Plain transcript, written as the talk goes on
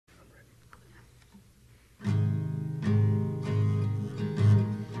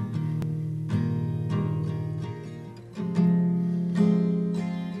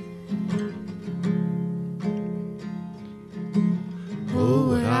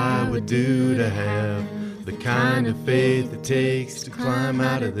would do to have the kind of faith it takes to climb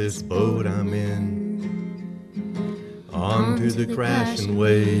out of this boat I'm in, onto the crashing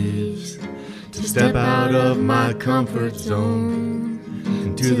waves, to step out of my comfort zone,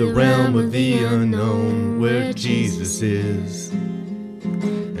 into the realm of the unknown where Jesus is,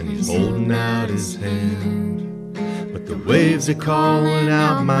 and he's holding out his hand. But the waves are calling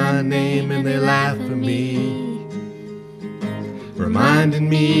out my name and they laugh at me, reminding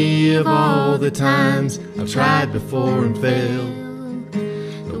me of all the times I've tried before and failed.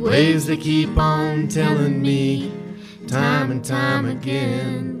 The waves they keep on telling me time and time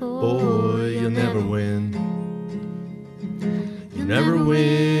again, boy, you'll never win. You'll never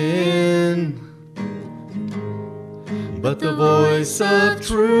win. But the voice of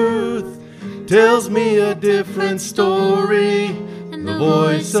truth tells me a different story. And the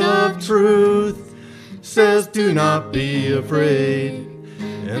voice of truth says, do not be afraid.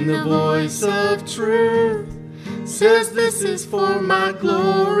 And the voice of truth says, this is for my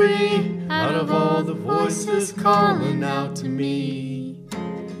glory. Out of all the voices calling out to me,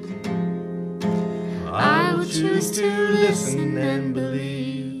 I will choose to listen and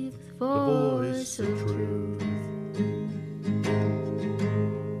believe the voice of truth.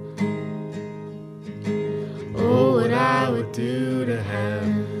 Oh, what I would do to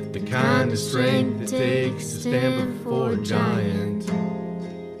have the kind of strength it takes to stand before a giant,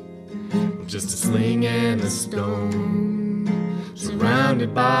 just a sling and a stone,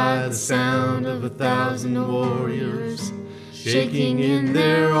 surrounded by the sound of 1,000 warriors shaking in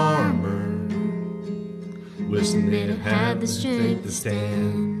their armor, wishing they'd have had the strength to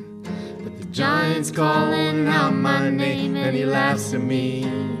stand. But the giant's calling out my name and he laughs at me,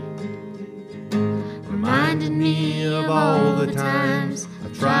 reminding me of all the times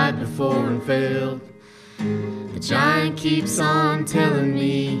I've tried before and failed. The giant keeps on telling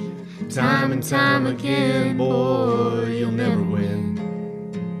me time and time again, boy, you'll never win.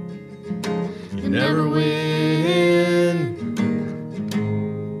 You'll never win.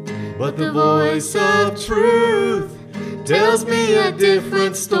 But the voice of truth tells me a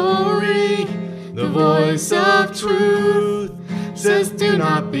different story. The voice of truth says, do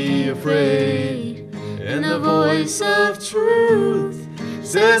not be afraid. And the voice of truth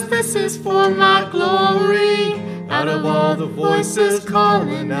says, this is for my glory. Out of all the voices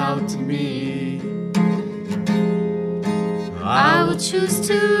calling out to me, I will choose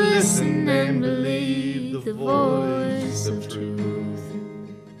to listen and believe the voice of truth.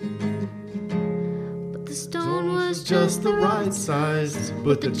 But the stone was just the right size to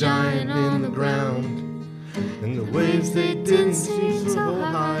put the giant in the ground, and the waves they didn't seem so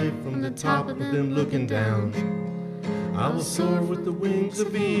high from the top of them looking down. I will soar with the wings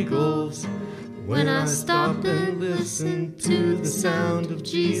of eagles when I stop and listen to the sound of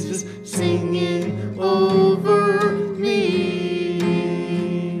Jesus singing over me.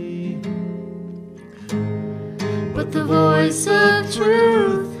 But the voice of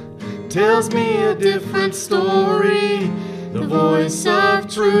truth tells me a different story. The voice of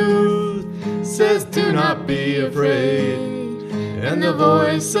truth says, do not be afraid. And the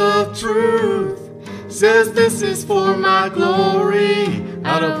voice of truth says, this is for my glory.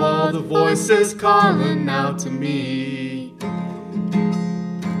 Out of all the voices calling out to me,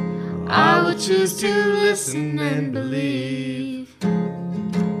 I will choose to listen and believe.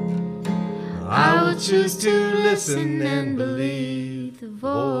 I will choose to listen and believe the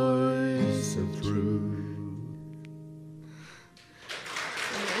voice of truth.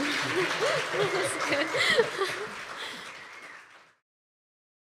 That was good.